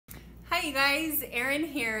Hi you guys, Erin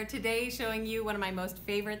here, today showing you one of my most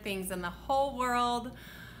favorite things in the whole world.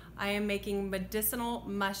 I am making medicinal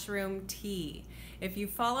mushroom tea. If you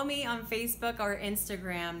follow me on Facebook or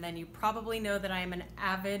Instagram, then you probably know that I am an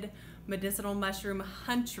avid medicinal mushroom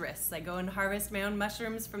huntress. I go and harvest my own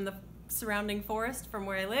mushrooms from the surrounding forest from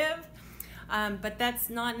where I live, but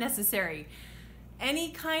that's not necessary.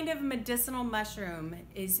 Any kind of medicinal mushroom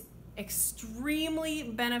is extremely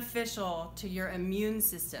beneficial to your immune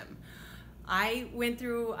system. I went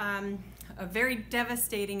through a very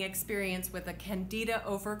devastating experience with a Candida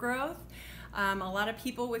overgrowth. A lot of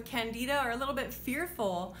people with Candida are a little bit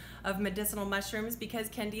fearful of medicinal mushrooms because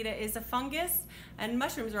Candida is a fungus and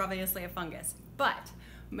mushrooms are obviously a fungus. But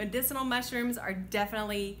medicinal mushrooms are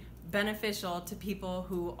definitely beneficial to people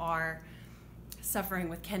who are suffering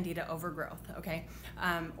with Candida overgrowth, okay?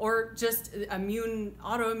 Or just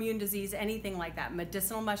autoimmune disease, anything like that.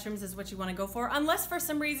 Medicinal mushrooms is what you want to go for, unless for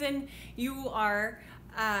some reason you are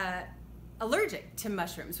allergic to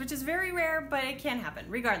mushrooms, which is very rare, but it can happen.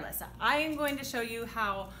 Regardless, I am going to show you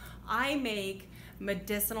how I make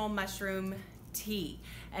medicinal mushroom tea.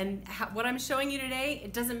 And what I'm showing you today,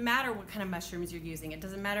 it doesn't matter what kind of mushrooms you're using. It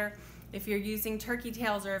doesn't matter if you're using turkey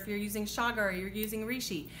tails or if you're using chaga or you're using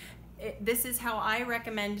reishi. This is how I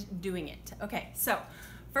recommend doing it. Okay, so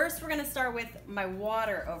first we're gonna start with my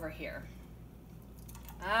water over here.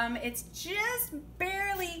 It's just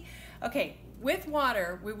barely, okay, with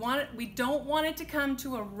water, we don't want it to come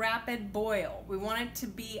to a rapid boil. We want it to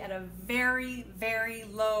be at a very, very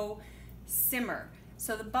low simmer.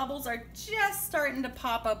 So the bubbles are just starting to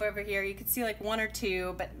pop up over here. You can see like one or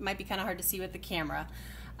two, but it might be kind of hard to see with the camera.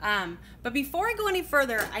 But before I go any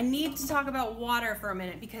further, I need to talk about water for a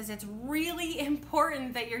minute because it's really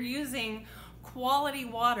important that you're using quality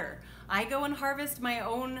water. I go and harvest my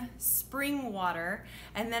own spring water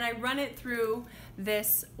and then I run it through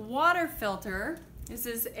this water filter. This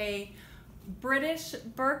is a British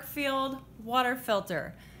Berkfield water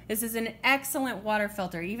filter. This is an excellent water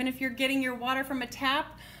filter. Even if you're getting your water from a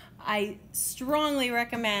tap, I strongly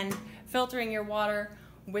recommend filtering your water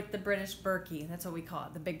with the British Berkey. That's what we call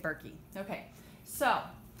it, the big Berkey. Okay, so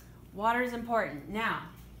water is important. Now,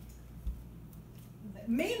 the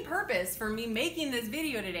main purpose for me making this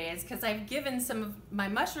video today is because I've given some of my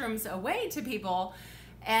mushrooms away to people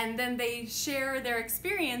and then they share their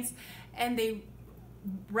experience and they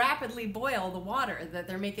rapidly boil the water that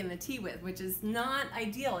they're making the tea with, which is not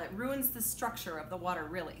ideal. It ruins the structure of the water,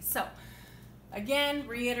 really. So again,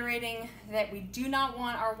 reiterating that we do not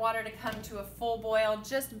want our water to come to a full boil,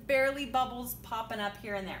 just barely bubbles popping up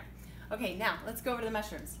here and there. Okay, now let's go over to the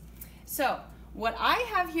mushrooms. So what I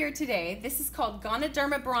have here today, this is called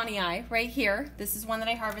Ganoderma brownii right here. This is one that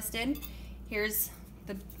I harvested. This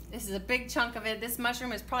is a big chunk of it. This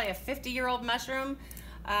mushroom is probably a 50-year-old mushroom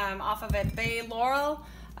off of a bay laurel.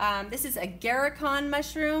 This is a Garicon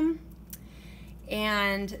mushroom.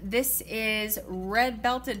 And this is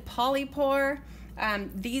red-belted polypore.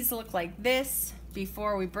 These look like this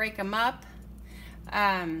before we break them up.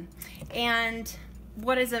 And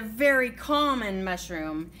what is a very common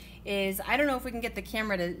mushroom is, I don't know if we can get the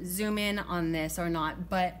camera to zoom in on this or not,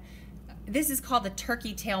 but this is called the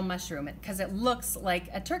turkey tail mushroom because it looks like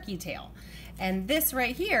a turkey tail. And this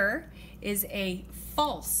right here is a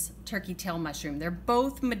false turkey tail mushroom. They're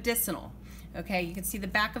both medicinal. Okay, you can see the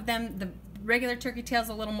back of them. The regular turkey tail is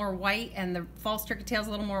a little more white and the false turkey tail is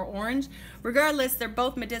a little more orange. Regardless, they're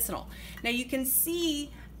both medicinal. Now you can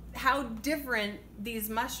see how different these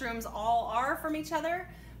mushrooms all are from each other.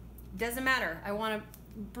 Doesn't matter. I want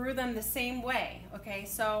to brew them the same way. Okay,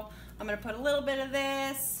 so I'm going to put a little bit of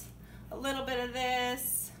this, a little bit of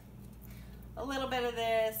this, a little bit of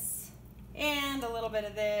this, and a little bit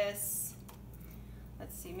of this.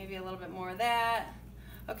 Let's see, maybe a little bit more of that.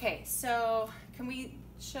 Okay, so can we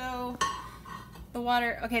show the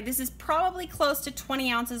water? Okay, this is probably close to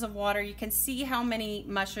 20 ounces of water. You can see how many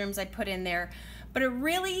mushrooms I put in there, but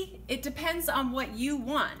it depends on what you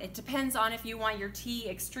want. It depends on if you want your tea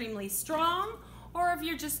extremely strong or if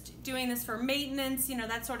you're just doing this for maintenance, you know,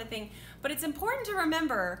 that sort of thing. But it's important to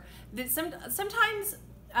remember that sometimes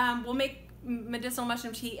we'll make medicinal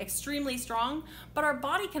mushroom tea extremely strong, but our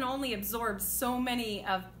body can only absorb so many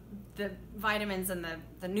of the vitamins and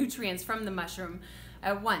the nutrients from the mushroom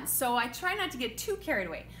at once. So I try not to get too carried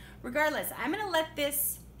away. Regardless, I'm gonna let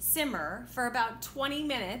this simmer for about 20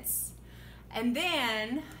 minutes and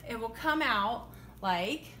then it will come out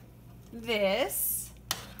like this,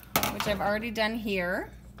 which I've already done here.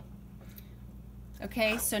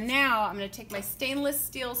 Okay, so now I'm gonna take my stainless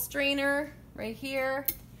steel strainer right here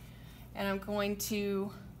and I'm going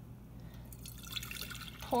to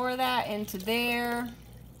pour that into there.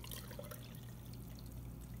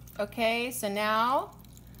 Okay, so now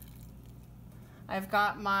I've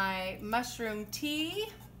got my mushroom tea.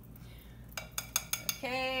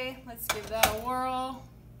 Okay, let's give that a whirl.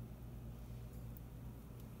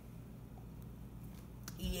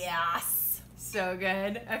 Yes, so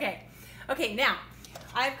good. Okay, now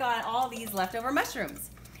I've got all these leftover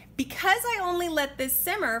mushrooms. Because I only let this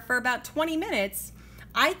simmer for about 20 minutes,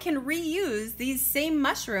 I can reuse these same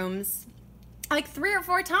mushrooms like 3 or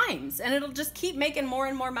 4 times, and it'll just keep making more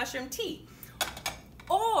and more mushroom tea.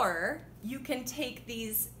 Or you can take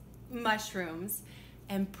these mushrooms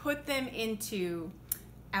and put them into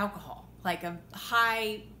alcohol, like a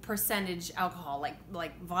high percentage alcohol,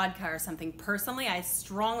 like vodka or something. Personally, I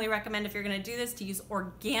strongly recommend, if you're going to do this, to use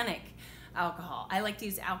organic alcohol. I like to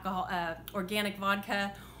use organic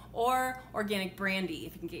vodka or organic brandy,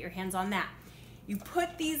 if you can get your hands on that. You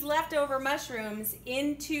put these leftover mushrooms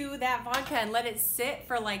into that vodka and let it sit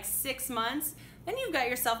for like 6 months, then you've got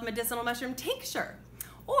yourself medicinal mushroom tincture.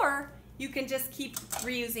 Or you can just keep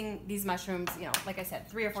reusing these mushrooms, you know, like I said,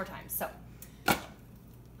 3 or 4 times. So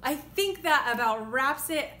I think that about wraps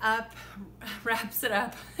it up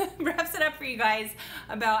for you guys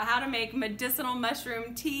about how to make medicinal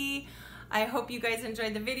mushroom tea. I hope you guys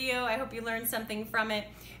enjoyed the video. I hope you learned something from it.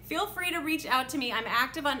 Feel free to reach out to me. I'm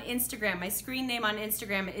active on Instagram. My screen name on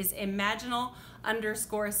Instagram is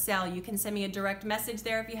imaginal_cell. You can send me a direct message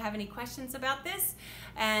there if you have any questions about this.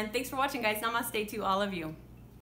 And thanks for watching, guys. Namaste to all of you.